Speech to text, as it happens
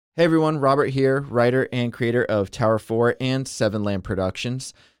Hey everyone, Robert here, writer and creator of Tower 4 and Seven Lamb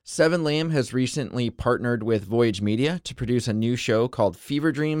Productions. Seven Lamb has recently partnered with Voyage Media to produce a new show called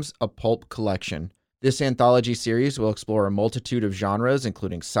Fever Dreams, a Pulp Collection. This anthology series will explore a multitude of genres,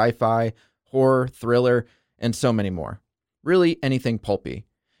 including sci-fi, horror, thriller, and so many more. Really, anything pulpy.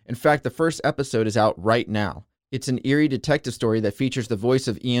 In fact, the first episode is out right now. It's an eerie detective story that features the voice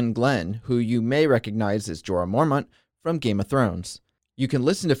of Ian Glenn, who you may recognize as Jorah Mormont from Game of Thrones. You can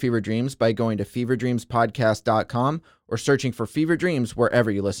listen to Fever Dreams by going to feverdreamspodcast.com or searching for Fever Dreams wherever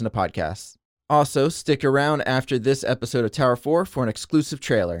you listen to podcasts. Also, stick around after this episode of Tower 4 for an exclusive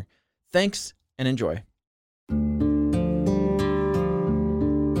trailer. Thanks and enjoy.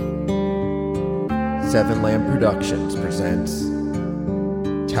 Seven Lamb Productions presents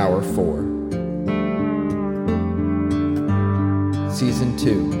Tower 4 Season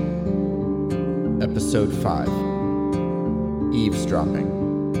 2 Episode 5 Eavesdropping.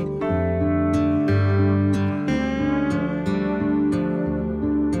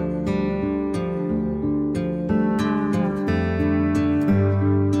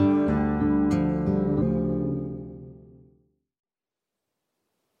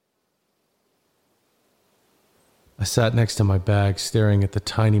 I sat next to my bag, staring at the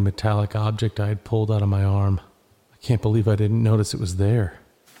tiny metallic object I had pulled out of my arm. I can't believe I didn't notice it was there.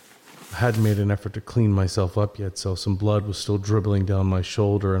 I hadn't made an effort to clean myself up yet, so some blood was still dribbling down my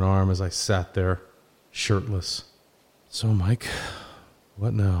shoulder and arm as I sat there, shirtless. So, Mike,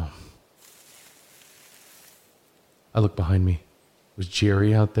 what now? I looked behind me. Was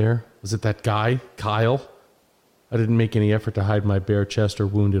Jerry out there? Was it that guy, Kyle? I didn't make any effort to hide my bare chest or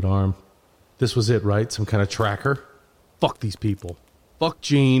wounded arm. This was it, right? Some kind of tracker? Fuck these people. Fuck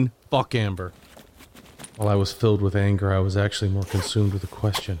Jean. Fuck Amber. While I was filled with anger, I was actually more consumed with a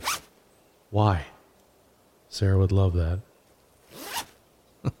question. Why? Sarah would love that.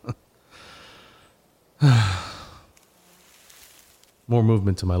 More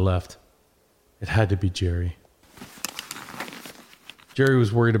movement to my left. It had to be Jerry. Jerry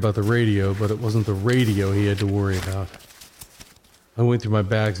was worried about the radio, but it wasn't the radio he had to worry about. I went through my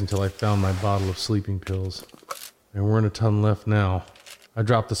bags until I found my bottle of sleeping pills. There weren't a ton left now. I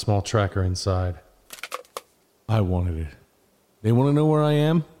dropped the small tracker inside. I wanted it. They want to know where I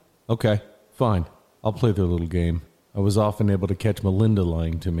am? Okay, fine. I'll play their little game. I was often able to catch Melinda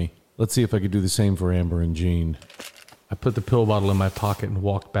lying to me. Let's see if I could do the same for Amber and Jean. I put the pill bottle in my pocket and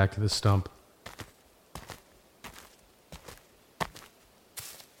walked back to the stump.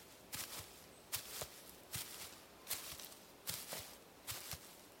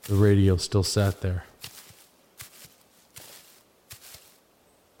 The radio still sat there.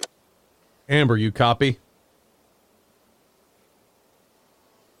 Amber, you copy?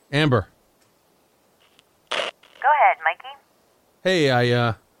 Amber. Go ahead, Mikey. Hey,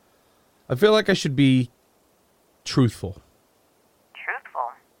 I feel like I should be truthful.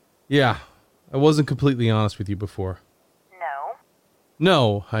 Truthful? Yeah, I wasn't completely honest with you before. No.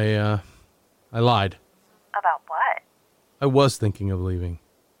 No, I lied. About what? I was thinking of leaving.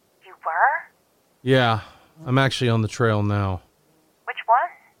 You were? Yeah, I'm actually on the trail now. Which one?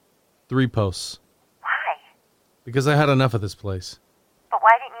 3 posts. Why? Because I had enough of this place. But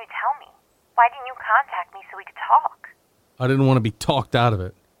why didn't you tell me? Why didn't you contact me so we could talk? I didn't want to be talked out of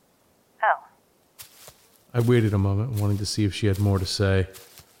it. Oh. I waited a moment, wanting to see if she had more to say.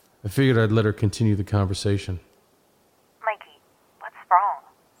 I figured I'd let her continue the conversation. Mikey, what's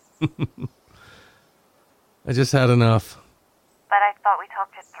wrong? I just had enough. But I thought we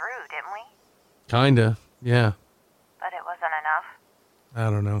talked it through, didn't we? Kinda, yeah. But it wasn't enough. I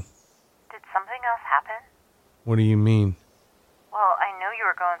don't know. Did something else happen? What do you mean? Well, I know you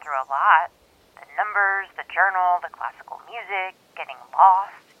were going through a lot. The numbers, the journal, the classical music, getting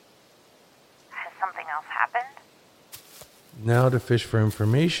lost. Has something else happened? Now to fish for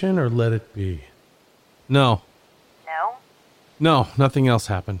information or let it be? No. No? No, nothing else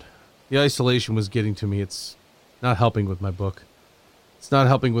happened. The isolation was getting to me. It's not helping with my book. It's not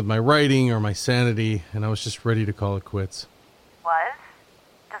helping with my writing or my sanity, and I was just ready to call it quits. Was?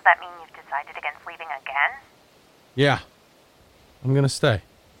 Does that mean you've decided against leaving again? Yeah. I'm gonna stay.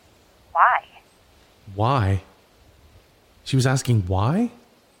 Why? Why? She was asking why?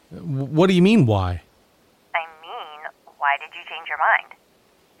 What do you mean, why? I mean, why did you change your mind?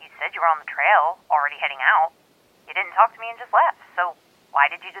 You said you were on the trail, already heading out. You didn't talk to me and just left, so why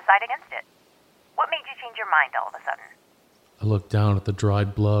did you decide against it? What made you change your mind all of a sudden? I looked down at the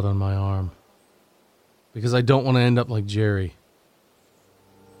dried blood on my arm. Because I don't want to end up like Jerry.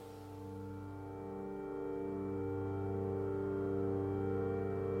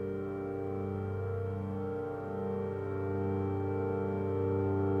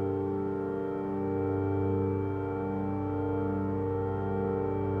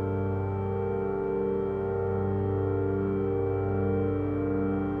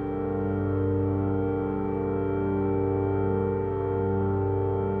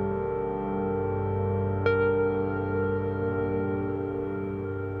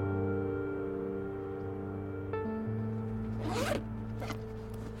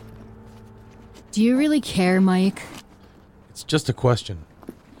 Do you really care, Mike? It's just a question.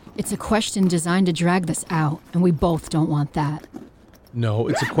 It's a question designed to drag this out, and we both don't want that. No,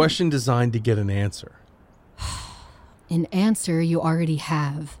 it's a question designed to get an answer. An answer you already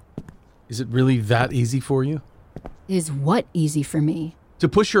have. Is it really that easy for you? Is what easy for me? To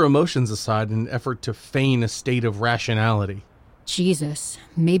push your emotions aside in an effort to feign a state of rationality. Jesus,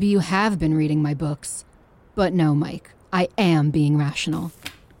 maybe you have been reading my books. But no, Mike, I am being rational.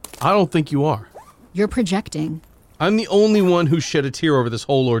 I don't think you are. You're projecting. I'm the only one who shed a tear over this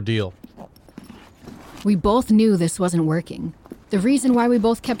whole ordeal. We both knew this wasn't working. The reason why we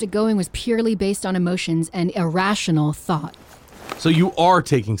both kept it going was purely based on emotions and irrational thought. So you are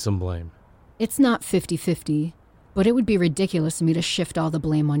taking some blame. It's not 50-50, but it would be ridiculous of me to shift all the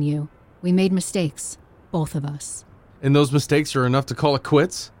blame on you. We made mistakes, both of us. And those mistakes are enough to call it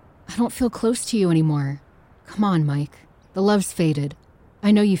quits? I don't feel close to you anymore. Come on, Mike. The love's faded.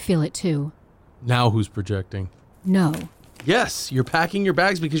 I know you feel it too. Now who's projecting? No. Yes, you're packing your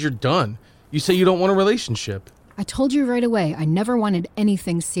bags because you're done. You say you don't want a relationship. I told you right away I never wanted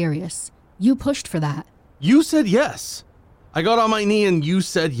anything serious. You pushed for that. You said yes. I got on my knee and you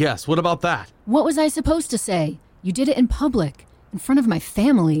said yes. What about that? What was I supposed to say? You did it in public, in front of my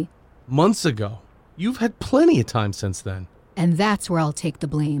family. Months ago. You've had plenty of time since then. And that's where I'll take the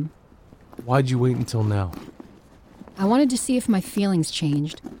blame. Why'd you wait until now? I wanted to see if my feelings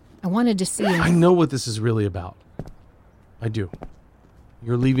changed. I wanted to see if... I know what this is really about. I do.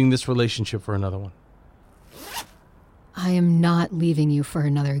 You're leaving this relationship for another one. I am not leaving you for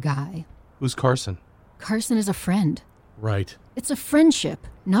another guy. Who's Carson? Carson is a friend. Right. It's a friendship,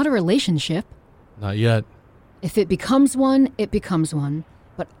 not a relationship. Not yet. If it becomes one, it becomes one.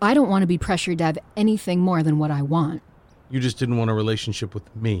 But I don't want to be pressured to have anything more than what I want. You just didn't want a relationship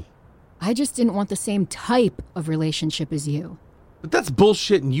with me. I just didn't want the same type of relationship as you. But that's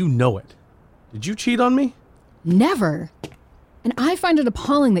bullshit and you know it. Did you cheat on me? Never. And I find it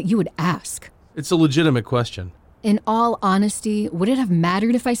appalling that you would ask. It's a legitimate question. In all honesty, would it have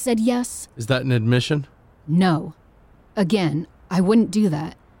mattered if I said yes? Is that an admission? No. Again, I wouldn't do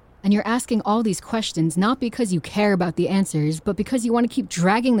that. And you're asking all these questions not because you care about the answers, but because you want to keep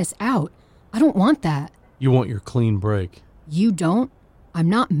dragging this out. I don't want that. You want your clean break. You don't? I'm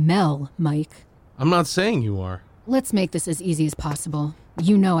not Mel, Mike. I'm not saying you are. Let's make this as easy as possible.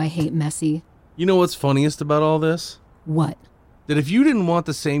 You know I hate messy. You know what's funniest about all this? What? That if you didn't want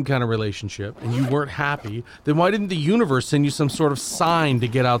the same kind of relationship and you weren't happy, then why didn't the universe send you some sort of sign to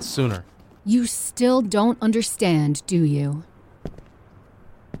get out sooner? You still don't understand, do you?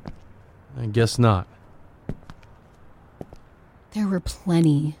 I guess not. There were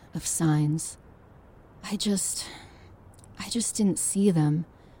plenty of signs. I just didn't see them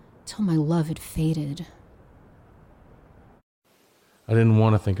till my love had faded. I didn't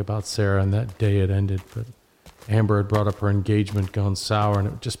want to think about Sarah and that day it ended, but Amber had brought up her engagement gone sour and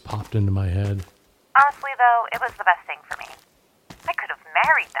it just popped into my head. Honestly, though, it was the best thing for me. I could have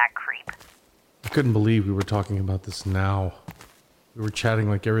married that creep. I couldn't believe we were talking about this now. We were chatting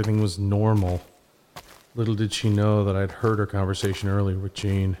like everything was normal. Little did she know that I'd heard her conversation earlier with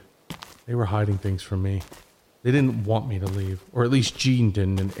Jean. They were hiding things from me. They didn't want me to leave, or at least Jean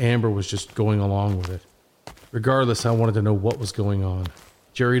didn't, and Amber was just going along with it. Regardless, I wanted to know what was going on.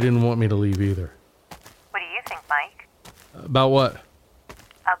 Jerry didn't want me to leave either. What do you think, Mike? About what?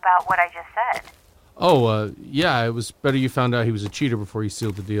 About what I just said. Yeah, it was better you found out he was a cheater before you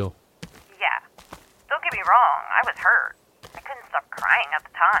sealed the deal. Yeah. Don't get me wrong, I was hurt. I couldn't stop crying at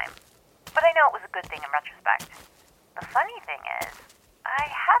the time. But I know it was a good thing in retrospect. The funny thing is, I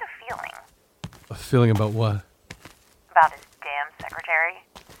had a feeling. A feeling about what? About his damn secretary.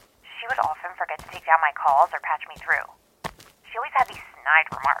 She would often forget to take down my calls or patch me through. She always had these snide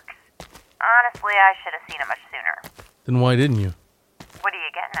remarks. Honestly, I should have seen it much sooner. Then why didn't you? What are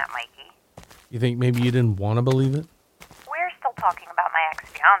you getting at, Mikey? You think maybe you didn't want to believe it? We're still talking about my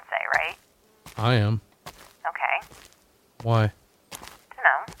ex-fiancé, right? I am. Okay. Why?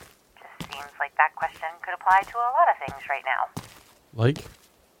 Dunno. Just seems like that question could apply to a lot of things right now. Like?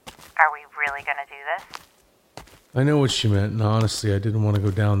 Are we really gonna do this? I know what she meant, and honestly, I didn't want to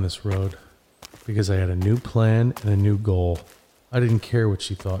go down this road. Because I had a new plan and a new goal. I didn't care what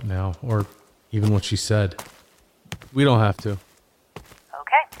she thought now, or even what she said. We don't have to.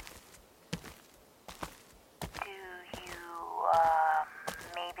 Okay. Do you,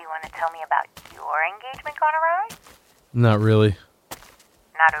 maybe want to tell me about your engagement gone awry? Not really.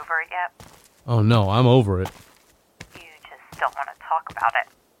 Not over it yet? Oh no, I'm over it. You just don't want to talk about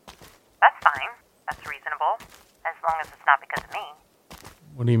it. That's fine. That's reasonable. As long as it's not because of me.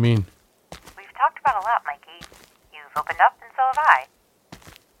 What do you mean? We've talked about a lot, Mikey. You've opened up, and so have I.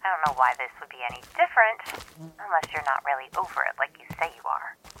 I don't know why this would be any different, unless you're not really over it like you say you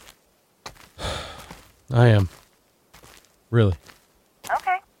are. I am. Really.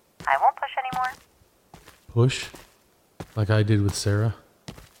 Okay, I won't push anymore. Push? Like I did with Sarah?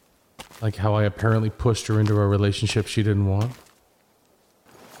 Like how I apparently pushed her into a relationship she didn't want?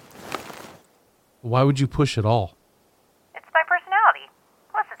 Why would you push at all? It's my personality.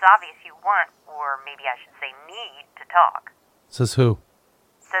 Plus, it's obvious you want, or maybe I should say need, to talk. Says who?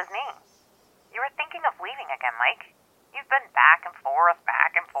 Says me. You were thinking of leaving again, Mike. You've been back and forth,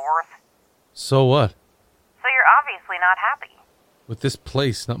 back and forth. So what? So you're obviously not happy. With this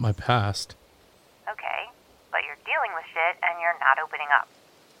place, not my past. Okay, but you're dealing with shit and you're not opening up.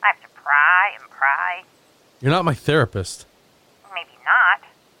 I have to pry and pry. You're not my therapist. Maybe not,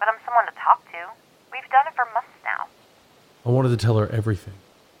 but I'm someone to talk to. We've done it for months now. I wanted to tell her everything.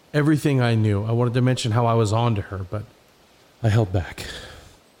 Everything I knew. I wanted to mention how I was on to her, but I held back.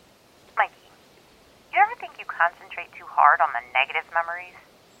 Mikey, you ever think you concentrate too hard on the negative memories?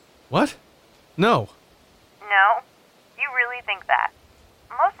 What? No. No? You really think that?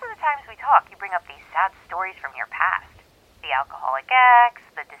 Most of the times we talk, you bring up these sad stories from your past. The alcoholic ex,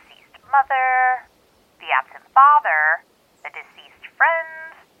 the deceased mother, the absent father, the deceased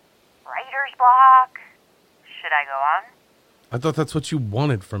friend, writer's block. Should I go on? I thought that's what you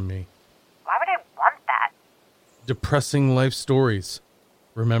wanted from me. Why would I want that? Depressing life stories.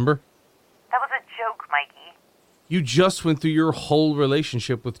 Remember? That was a joke, Mikey. You just went through your whole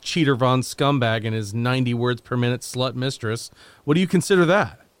relationship with Cheater Von Scumbag and his 90 words per minute slut mistress. What do you consider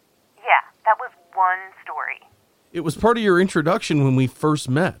that? Yeah, that was one story. It was part of your introduction when we first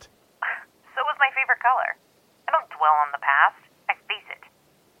met. So was my favorite color. I don't dwell on the past. I face it.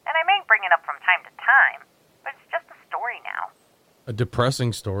 And I may bring it up from time to time, but it's just a story now. A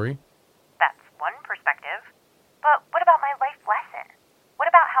depressing story. That's one perspective. But what about my life lesson? What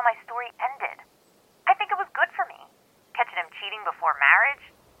about how my story ended? I think it was good for me. Catching him cheating before marriage.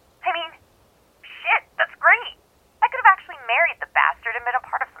 I mean, shit, that's great. I could have actually married the bastard and been a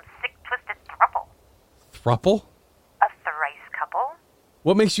part of some sick, twisted throuple. Thruple? A thrice couple?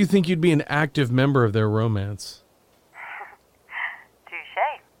 What makes you think you'd be an active member of their romance?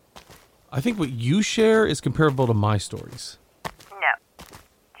 Touché. I think what you share is comparable to my stories. No.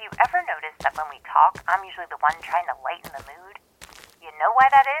 Do you ever notice that when we talk, I'm usually the one trying to lighten the mood? You know why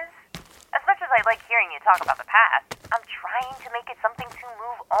that is? As much as I like hearing you talk about the past, I'm trying to make it something to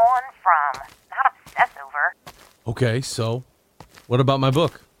move on from, not obsess over. Okay, so what about my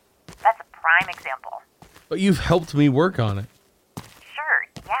book? That's a prime example. But you've helped me work on it. Sure,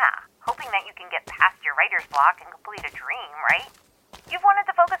 yeah. Hoping that you can get past your writer's block and complete a dream, right? You've wanted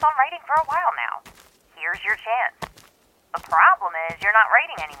to focus on writing for a while now. Here's your chance. The problem is you're not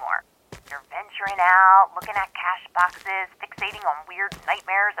writing anymore. You're venturing out, looking at cash boxes, fixating on weird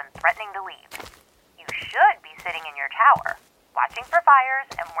nightmares, and threatening to leave. You should be sitting in your tower, watching for fires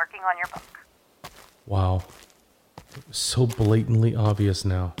and working on your book. Wow. It was so blatantly obvious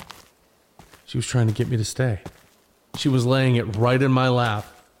now. She was trying to get me to stay. She was laying it right in my lap.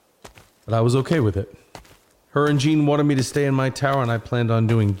 But I was okay with it. Her and Jean wanted me to stay in my tower, and I planned on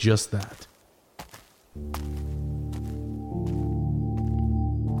doing just that.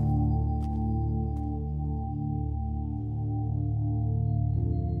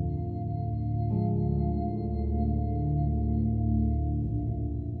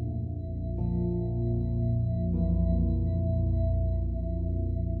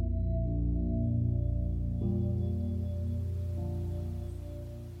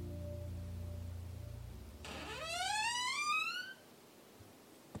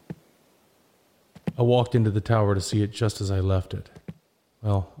 I walked into the tower to see it just as I left it.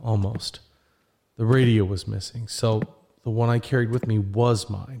 Well, almost. The radio was missing, so the one I carried with me was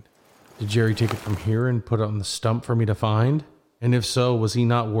mine. Did Jerry take it from here and put it on the stump for me to find? And if so, was he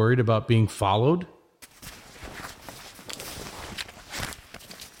not worried about being followed?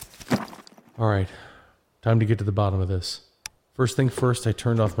 All right, time to get to the bottom of this. First thing first, I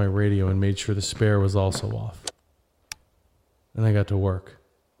turned off my radio and made sure the spare was also off. Then I got to work.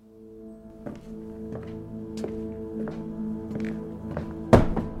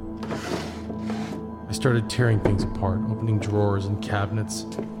 I started tearing things apart, opening drawers and cabinets.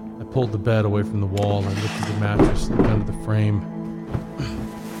 I pulled the bed away from the wall and lifted the mattress and under the frame.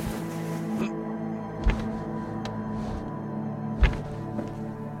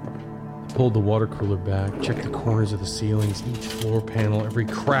 I pulled the water cooler back, checked the corners of the ceilings, each floor panel, every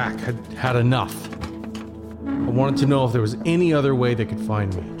crack. Had had enough. I wanted to know if there was any other way they could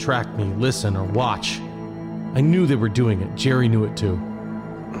find me, track me, listen, or watch. I knew they were doing it. Jerry knew it too.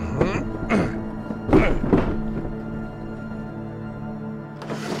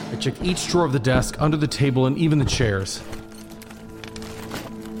 I checked each drawer of the desk, under the table, and even the chairs.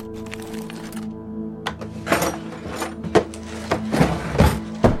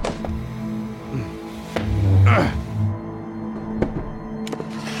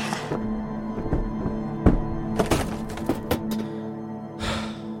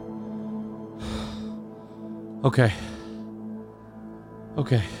 Okay.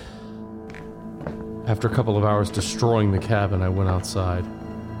 After a couple of hours destroying the cabin, I went outside.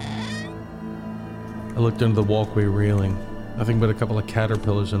 I looked under the walkway railing, nothing but a couple of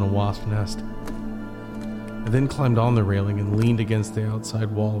caterpillars and a wasp nest. I then climbed on the railing and leaned against the outside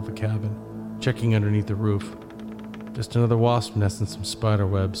wall of the cabin, checking underneath the roof. Just another wasp nest and some spider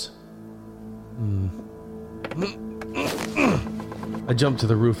webs. I jumped to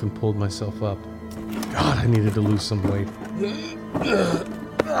the roof and pulled myself up. God, I needed to lose some weight.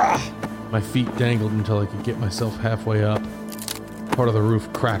 My feet dangled until I could get myself halfway up. Part of the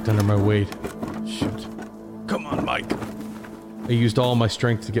roof cracked under my weight. Shoot. Come on, Mike. I used all my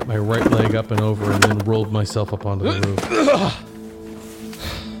strength to get my right leg up and over and then rolled myself up onto the roof.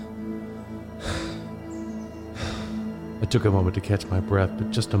 I took a moment to catch my breath,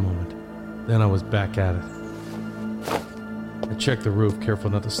 but just a moment. Then I was back at it. I checked the roof, careful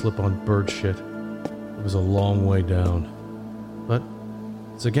not to slip on bird shit. It was a long way down. But,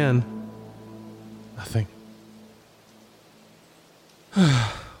 once again, nothing.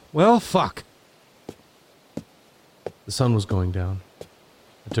 Well, fuck. The sun was going down.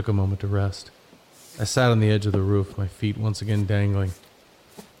 I took a moment to rest. I sat on the edge of the roof, my feet once again dangling.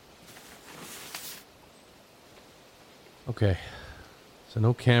 Okay, so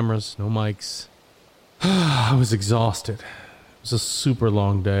no cameras, no mics. I was exhausted. It was a super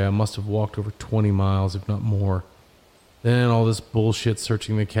long day. I must have walked over 20 miles, if not more. Then all this bullshit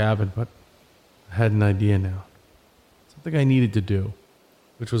searching the cabin, but I had an idea now. Something I needed to do,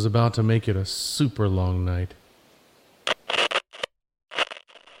 which was about to make it a super long night.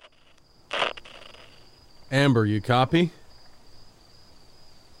 Amber, you copy?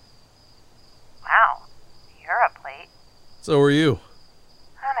 Wow, you're up late. So are you.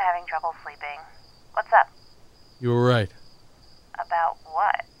 I'm having trouble sleeping. What's up? You were right. About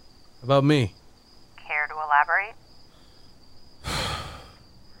what? About me. Care to elaborate?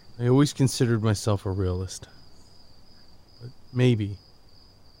 I always considered myself a realist. But maybe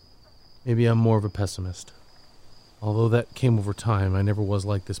I'm more of a pessimist. Although that came over time, I never was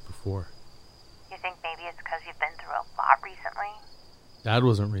like this before. You think maybe it's because you've been through a lot recently? That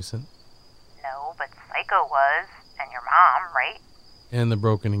wasn't recent. No, but Psycho was, and your mom, right? And the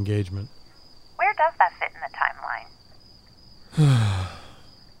broken engagement. Where does that fit in the timeline?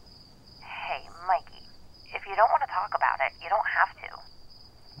 Hey, Mikey, if you don't want to talk about it, you don't have to.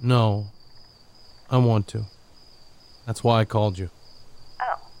 No, I want to. That's why I called you.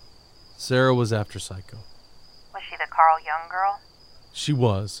 Oh. Sarah was after Psycho. Was she the Carl Jung girl? She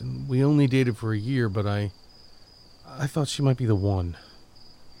was, and we only dated for a year, but I thought she might be the one.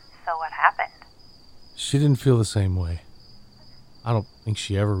 So what happened? She didn't feel the same way. I don't think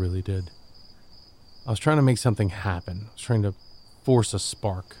she ever really did. I was trying to make something happen. I was trying to force a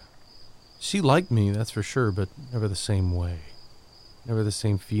spark. She liked me, that's for sure, but never the same way. Never the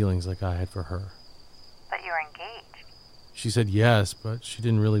same feelings like I had for her. But you were engaged. She said yes, but she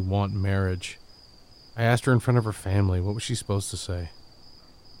didn't really want marriage. I asked her in front of her family. What was she supposed to say?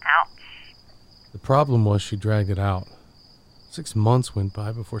 Ouch. The problem was she dragged it out. 6 months went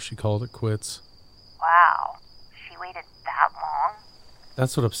by before she called it quits. Wow. She waited that long?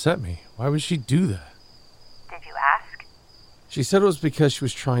 That's what upset me. Why would she do that? Did you ask? She said it was because she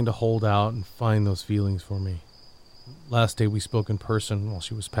was trying to hold out and find those feelings for me. Last day we spoke in person while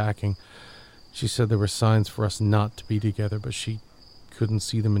she was packing. She said there were signs for us not to be together, but she couldn't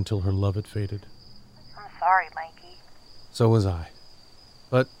see them until her love had faded. I'm sorry, Mikey. So was I.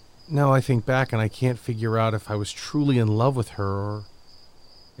 But now I think back and I can't figure out if I was truly in love with her or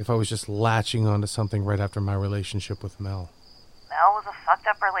if I was just latching onto something right after my relationship with Mel. Mel was a fucked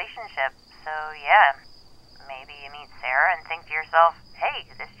up relationship, so yeah. Maybe you meet Sarah and think to yourself, hey,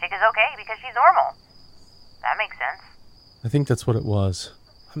 this chick is okay because she's normal. That makes sense. I think that's what it was.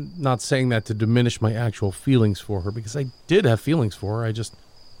 I'm not saying that to diminish my actual feelings for her, because I did have feelings for her.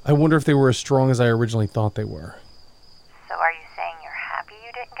 I wonder if they were as strong as I originally thought they were. So are you saying you're happy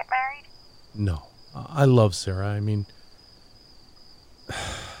you didn't get married? No. I love Sarah. I mean...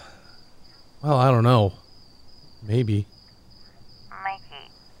 well, I don't know. Maybe. Mikey,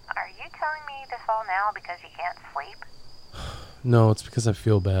 are you telling me this all now because you can't sleep? No, it's because I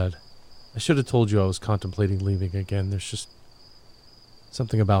feel bad. I should have told you I was contemplating leaving again. There's just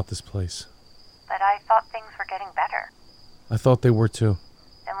something about this place. But I thought things were getting better. I thought they were too.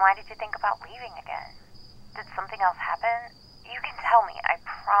 Then why did you think about leaving again? Did something else happen? You can tell me. I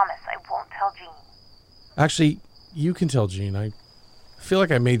promise I won't tell Jean. Actually, you can tell Jean. I feel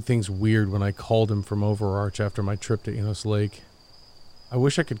like I made things weird when I called him from Overarch after my trip to Enos Lake. I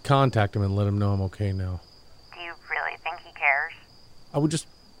wish I could contact him and let him know I'm okay now. Do you really think he cares? I would just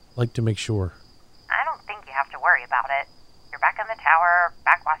like to make sure. I don't think you have to worry about it. You're back in the tower,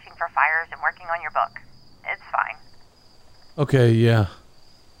 back watching for fires and working on your book. It's fine. Okay, yeah.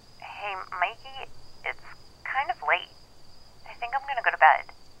 Hey, Mikey, it's kind of late. I think I'm gonna go to bed.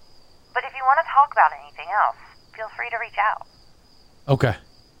 But if you want to talk about anything else, feel free to reach out. Okay.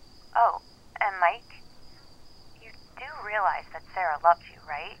 Oh, and Mike, you do realize that Sarah loved you,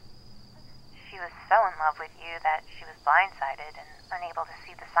 right? She was so in love with you that she was blindsided and unable to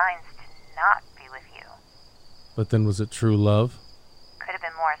see the signs to not be with you. But then was it true love? Could have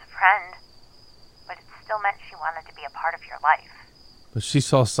been more as a friend, but it still meant she wanted to be a part of your life. But she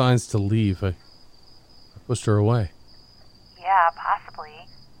saw signs to leave. I pushed her away. Yeah, possibly.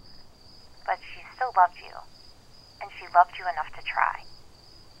 But she still loved you, and she loved you enough to try.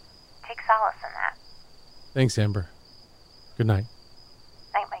 Take solace in that. Thanks, Amber. Good night.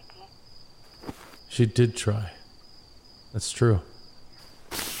 Night, Mikey. She did try. That's true.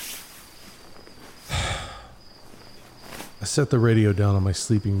 I set the radio down on my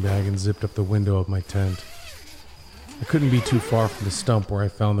sleeping bag and zipped up the window of my tent. I couldn't be too far from the stump where I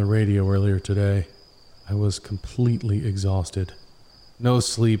found the radio earlier today. I was completely exhausted. No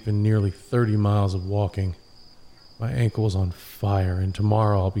sleep and nearly 30 miles of walking. My ankle's on fire, and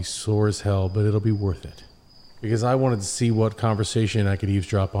tomorrow I'll be sore as hell, but it'll be worth it. Because I wanted to see what conversation I could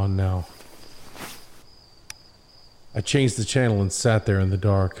eavesdrop on now. I changed the channel and sat there in the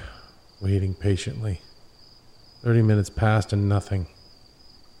dark, waiting patiently. 30 minutes passed and nothing.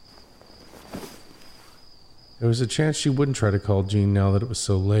 There was a chance she wouldn't try to call Jean now that it was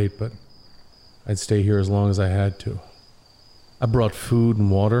so late, but I'd stay here as long as I had to. I brought food and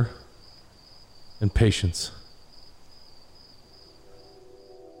water and patience.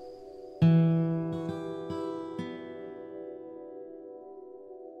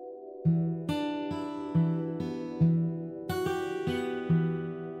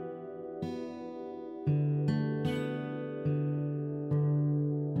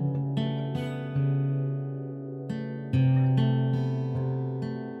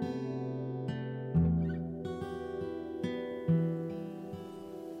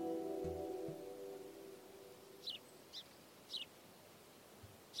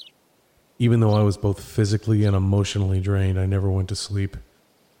 Even though I was both physically and emotionally drained, I never went to sleep.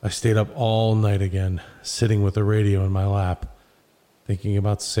 I stayed up all night again, sitting with the radio in my lap, thinking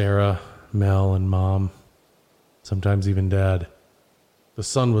about Sarah, Mel, and Mom, sometimes even Dad. The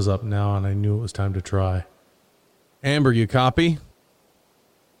sun was up now, and I knew it was time to try. Amber, you copy?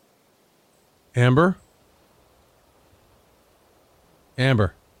 Amber?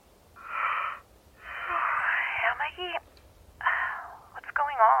 Amber. Yeah, Mikey? What's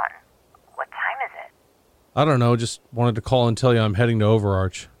going on? What time is it? I don't know, just wanted to call and tell you I'm heading to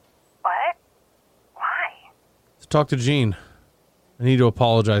Overarch. What? Why? To talk to Jean. I need to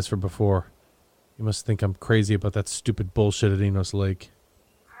apologize for before. You must think I'm crazy about that stupid bullshit at Enos Lake.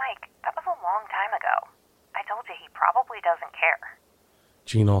 Mike, that was a long time ago. I told you he probably doesn't care.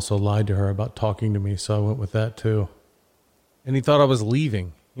 Jean also lied to her about talking to me, so I went with that too. And he thought I was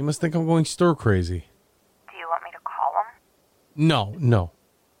leaving. You must think I'm going stir crazy. Do you want me to call him? No.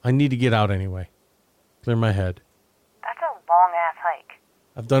 I need to get out anyway. Clear my head. That's a long-ass hike.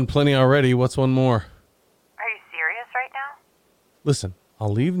 I've done plenty already. What's one more? Are you serious right now? Listen,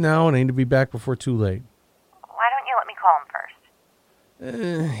 I'll leave now and aim to be back before too late. Why don't you let me call him first?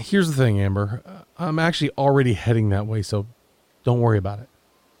 Here's the thing, Amber. I'm actually already heading that way, so don't worry about it.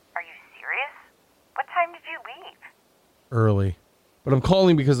 Are you serious? What time did you leave? Early. But I'm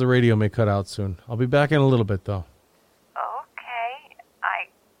calling because the radio may cut out soon. I'll be back in a little bit, though. Okay, I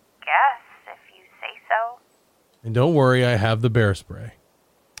guess, if you say so. And don't worry, I have the bear spray.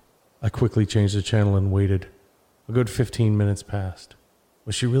 I quickly changed the channel and waited. A good 15 minutes passed.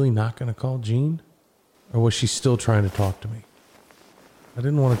 Was she really not going to call Jean? Or was she still trying to talk to me? I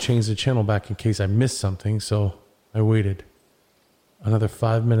didn't want to change the channel back in case I missed something, so I waited. Another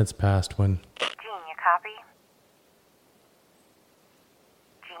 5 minutes passed when... Jean, you copy?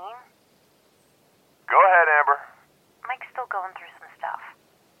 Jean? Go ahead, Amber. Mike's still going through some stuff.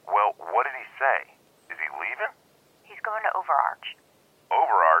 Well, what did he say? Is he leaving? He's going to Overarch.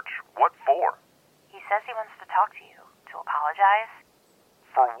 Overarch? What for? He says he wants to talk to you, to apologize.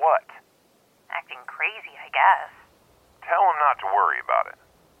 For what? Acting crazy, I guess. Tell him not to worry about it.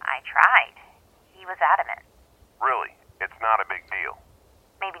 I tried. He was adamant. Really, it's not a big deal.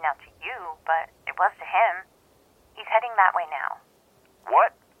 Maybe not to you, but it was to him. He's heading that way now.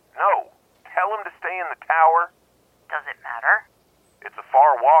 What? No. Tell him to stay in the tower. Does it matter? It's a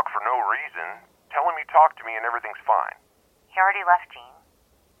far walk for no reason. Tell him you talked to me and everything's fine. He already left, Gene.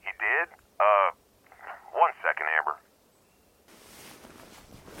 He did? 1 second, Amber.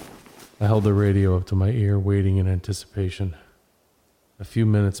 I held the radio up to my ear, waiting in anticipation. A few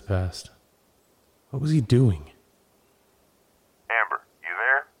minutes passed. What was he doing? Amber, you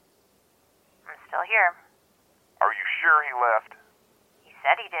there? I'm still here. Are you sure he left? He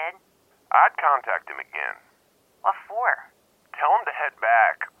said he did. I'd contact him again. What for? Tell him to head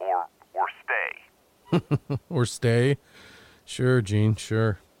back or stay. Or stay? Sure, Gene,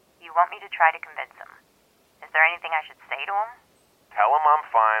 sure. You want me to try to convince him? Is there anything I should say to him? Tell him I'm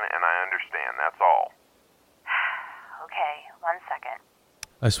fine and I understand, that's all. Okay, 1 second.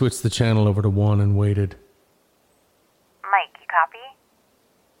 I switched the channel over to 1 and waited. Mike, you copy?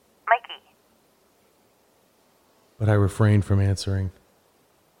 Mikey. But I refrained from answering.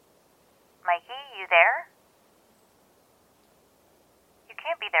 Mikey, you there? You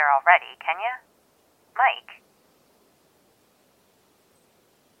can't be there already, can you? Mike?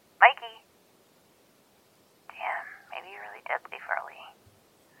 Mikey? Damn, maybe you really did leave early.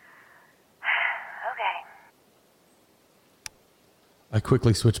 Okay. I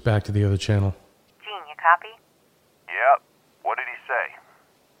quickly switched back to the other channel. Gene, you copy? Yep. What did he say?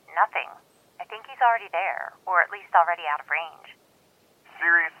 Nothing. I think he's already there, or at least already out of range.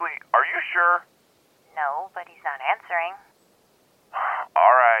 Seriously, are you sure? No, but he's not answering.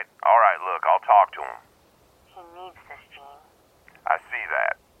 All right, look, I'll talk to him. He needs this, Gene. I see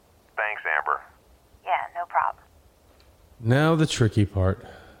that. Thanks, Amber. Yeah, no problem. Now the tricky part.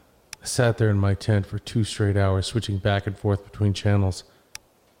 I sat there in my tent for 2 straight hours, switching back and forth between channels.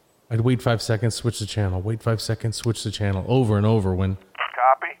 I'd wait 5 seconds, switch the channel, wait 5 seconds, switch the channel, over and over when...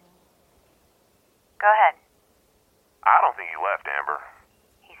 Copy? Go ahead. I don't think he left, Amber.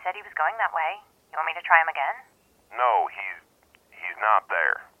 He said he was going that way. You want me to try him again? No, he's not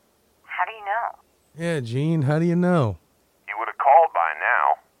there. How do you know? Yeah, Gene, how do you know? He would have called by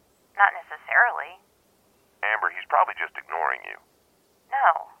now. Not necessarily. Amber, he's probably just ignoring you.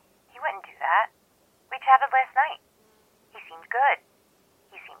 No, he wouldn't do that. We chatted last night. He seemed good.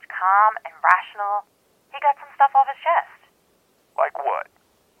 He seemed calm and rational. He got some stuff off his chest. Like what?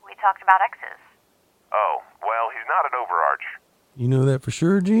 We talked about exes. Oh, well, he's not at Overarch. You know that for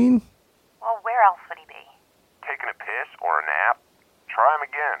sure, Gene? Well, where else would he be? Taking a piss or a nap? Try him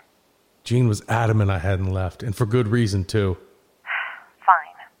again. Gene was adamant I hadn't left, and for good reason, too.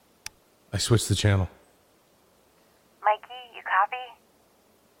 Fine. I switched the channel. Mikey, you copy?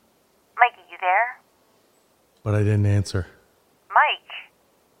 Mikey, you there? But I didn't answer. Mike!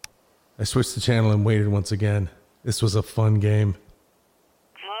 I switched the channel and waited once again. This was a fun game.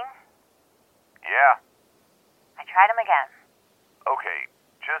 Gene? Yeah. I tried him again. Okay,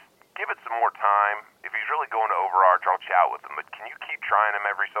 just give it some more time. If he's really going to Overarch, I'll chat with him, but can you keep trying him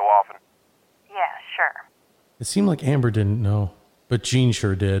every so often? Yeah, sure. It seemed like Amber didn't know, but Gene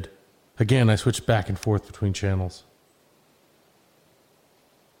sure did. Again, I switched back and forth between channels.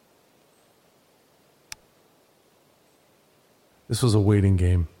 This was a waiting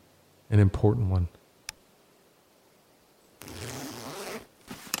game, an important one.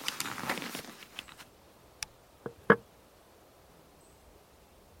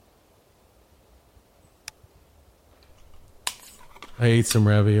 I ate some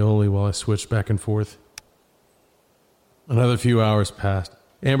ravioli while I switched back and forth. Another few hours passed.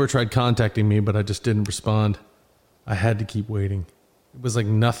 Amber tried contacting me, but I just didn't respond. I had to keep waiting. It was like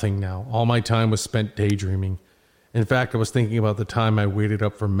nothing now. All my time was spent daydreaming. In fact, I was thinking about the time I waited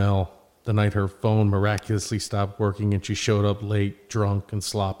up for Mel, the night her phone miraculously stopped working and she showed up late, drunk, and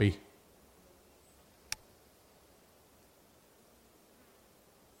sloppy.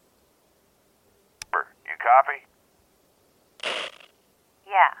 You copy?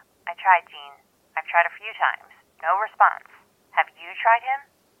 Yeah, I tried, Gene. I've tried a few times. No response. Have you tried him?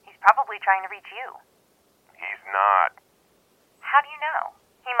 He's probably trying to reach you. He's not. How do you know?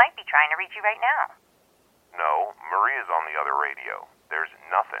 He might be trying to reach you right now. No, Maria's on the other radio. There's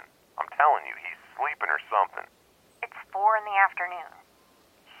nothing. I'm telling you, he's sleeping or something. It's 4 in the afternoon.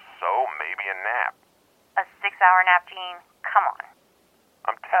 So, maybe a nap. A 6-hour nap, Gene? Come on.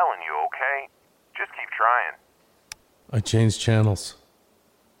 I'm telling you, okay? Just keep trying. I changed channels.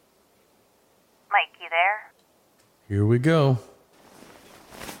 Mike, you there? Here we go.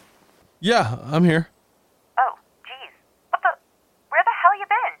 Yeah, I'm here. Oh, geez. Where the hell you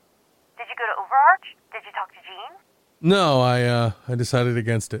been? Did you go to Overarch? Did you talk to Gene? No, I decided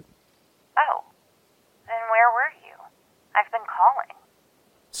against it. Oh. Then where were you? I've been calling.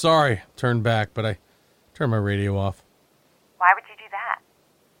 Sorry, turned back, but I turned my radio off. Why would you do that?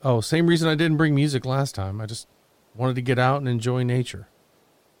 Oh, same reason I didn't bring music last time. I just wanted to get out and enjoy nature.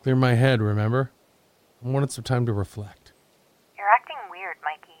 Clear my head, remember? I wanted some time to reflect. You're acting weird,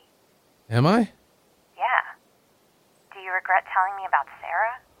 Mikey. Am I? Yeah. Do you regret telling me about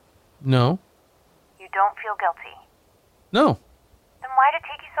Sarah? No. You don't feel guilty? No. Then why did it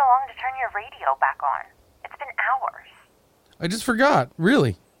take you so long to turn your radio back on? It's been hours. I just forgot,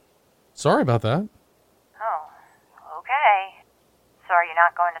 really. Sorry about that. Oh, okay. So are you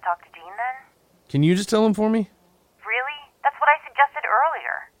not going to talk to Gene then? Can you just tell him for me? Really? That's what I suggested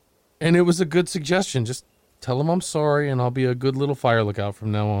earlier. And it was a good suggestion. Just tell him I'm sorry and I'll be a good little fire lookout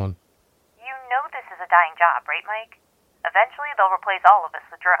from now on. You know this is a dying job, right, Mike? Eventually they'll replace all of us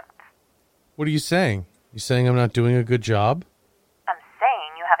with drones. What are you saying? You saying I'm not doing a good job? I'm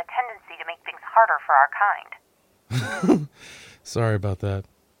saying you have a tendency to make things harder for our kind. Sorry about that.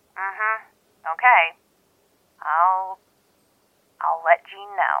 Okay. I'll let Gene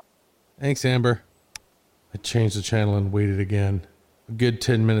know. Thanks, Amber. I changed the channel and waited again. A good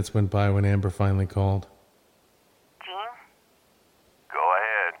 10 minutes went by when Amber finally called. Gene? Go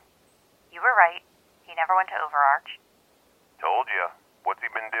ahead. You were right. He never went to Overarch. Told you. What's he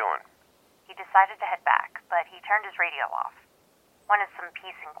been doing? He decided to head back, but he turned his radio off. Wanted some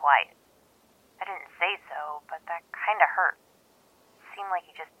peace and quiet. I didn't say so, but that kinda hurt. Seemed like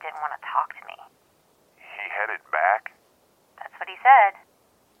he just didn't want to talk to me. He headed back? That's what he said.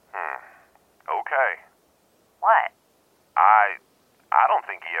 Okay. What? I don't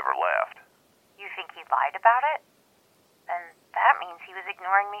think he ever left. You think he lied about it? Then that means he was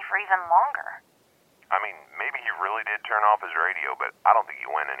ignoring me for even longer. I mean, maybe he really did turn off his radio, but I don't think he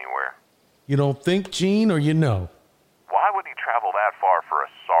went anywhere. You don't think, Gene, or you know? Why would he travel that far for a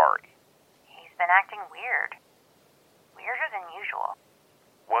sorry? He's been acting weird. Weirder than usual.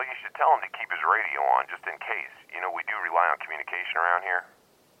 Well, you should tell him to keep his radio on, just in case. You know, we do rely on communication around here.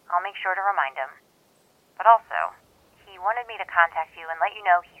 I'll make sure to remind him. But also, he wanted me to contact you and let you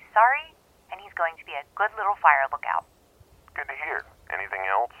know he's sorry, and he's going to be a good little fire lookout. Good to hear. Anything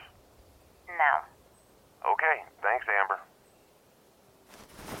else? No. Okay, thanks, Amber.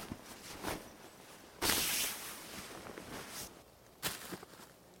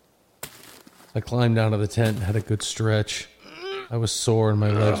 I climbed out of the tent and had a good stretch. I was sore and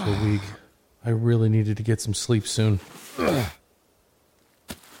my legs were weak. I really needed to get some sleep soon. I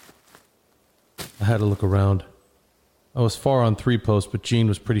had to look around. I was far on 3 posts, but Gene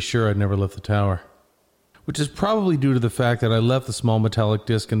was pretty sure I'd never left the tower. Which is probably due to the fact that I left the small metallic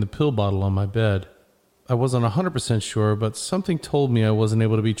disc and the pill bottle on my bed. I wasn't 100% sure, but something told me I wasn't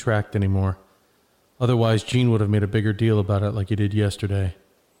able to be tracked anymore. Otherwise, Gene would have made a bigger deal about it like he did yesterday.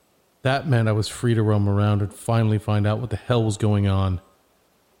 That meant I was free to roam around and finally find out what the hell was going on.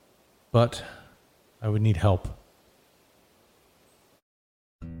 But I would need help.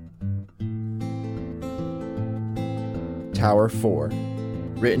 Tower 4.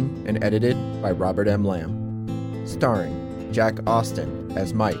 Written and edited by Robert M. Lamb. Starring Jack Austin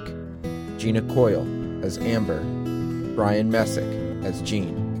as Mike, Gina Coyle as Amber, Brian Messick as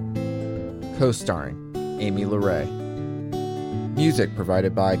Gene. Co-starring Amy LeRae. Music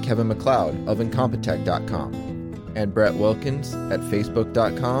provided by Kevin MacLeod of Incompetech.com and Brett Wilkins at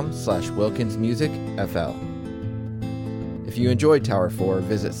Facebook.com/WilkinsMusicFL. If you enjoyed Tower 4,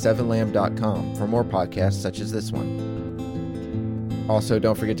 visit 7lamb.com for more podcasts such as this one. Also,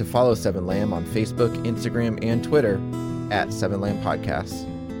 don't forget to follow 7Lamb on Facebook, Instagram, and Twitter at 7Lamb Podcasts.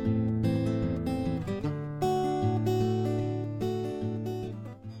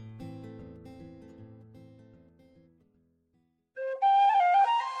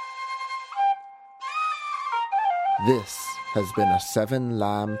 This has been a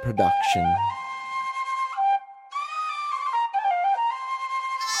 7Lamb production.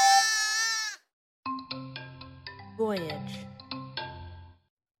 Voyage.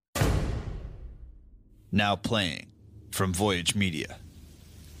 Now playing from Voyage Media.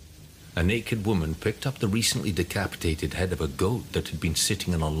 A naked woman picked up the recently decapitated head of a goat that had been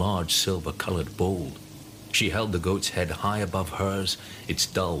sitting in a large silver-colored bowl. She held the goat's head high above hers, its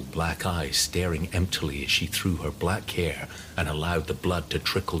dull black eyes staring emptily as she threw her black hair and allowed the blood to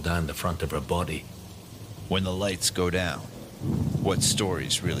trickle down the front of her body. When the lights go down, what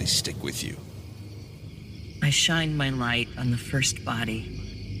stories really stick with you? I shined my light on the first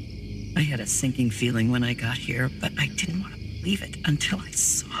body. I had a sinking feeling when I got here, but I didn't want to believe it until I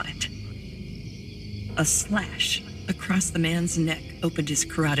saw it. A slash across the man's neck opened his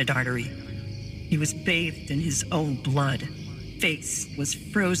carotid artery. He was bathed in his own blood. Face was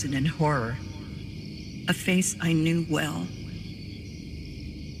frozen in horror. A face I knew well.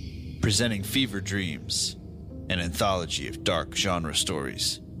 presenting Fever Dreams, an anthology of dark genre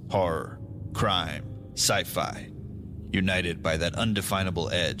stories, horror, crime, sci-fi, united by that undefinable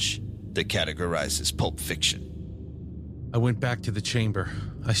edge that categorizes pulp fiction. I went back to the chamber.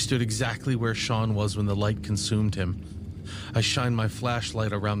 I stood exactly where Sean was when the light consumed him. I shined my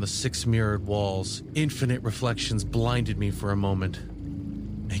flashlight around the 6 mirrored walls. Infinite reflections blinded me for a moment,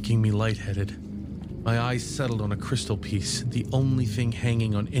 making me lightheaded. My eyes settled on a crystal piece, the only thing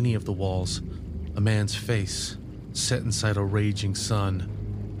hanging on any of the walls. A man's face, set inside a raging sun.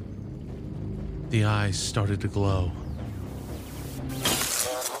 The eyes started to glow.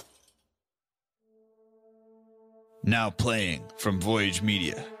 Now playing from Voyage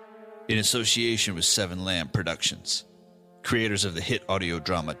Media, in association with Seven Lamb Productions, creators of the hit audio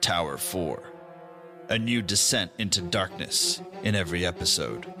drama Tower 4. A new descent into darkness in every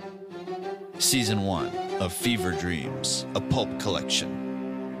episode. Season 1 of Fever Dreams, a pulp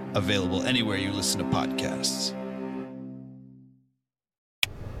collection. Available anywhere you listen to podcasts.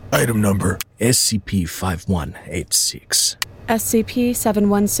 Item number SCP-5186.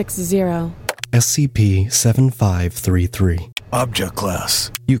 SCP-7160. SCP-7533. Object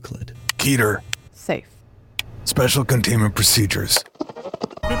Class Euclid. Keter. Safe. Special Containment Procedures.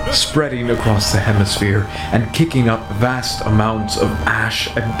 Spreading across the hemisphere and kicking up vast amounts of ash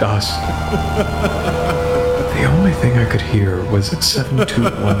and dust. The only thing I could hear was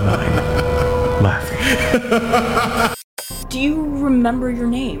 7219 laughing. Do you remember your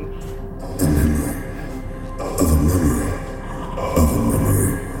name?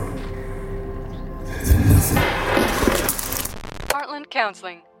 Heartland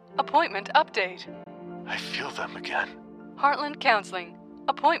Counseling. Appointment update. I feel them again. Heartland Counseling.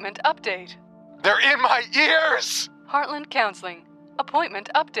 Appointment update. They're in my ears! Heartland Counseling. Appointment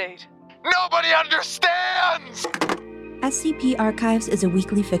update. Nobody understands! SCP Archives is a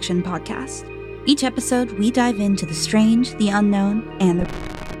weekly fiction podcast. Each episode, we dive into the strange, the unknown, and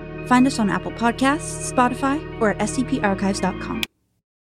the... Find us on Apple Podcasts, Spotify, or at scparchives.com.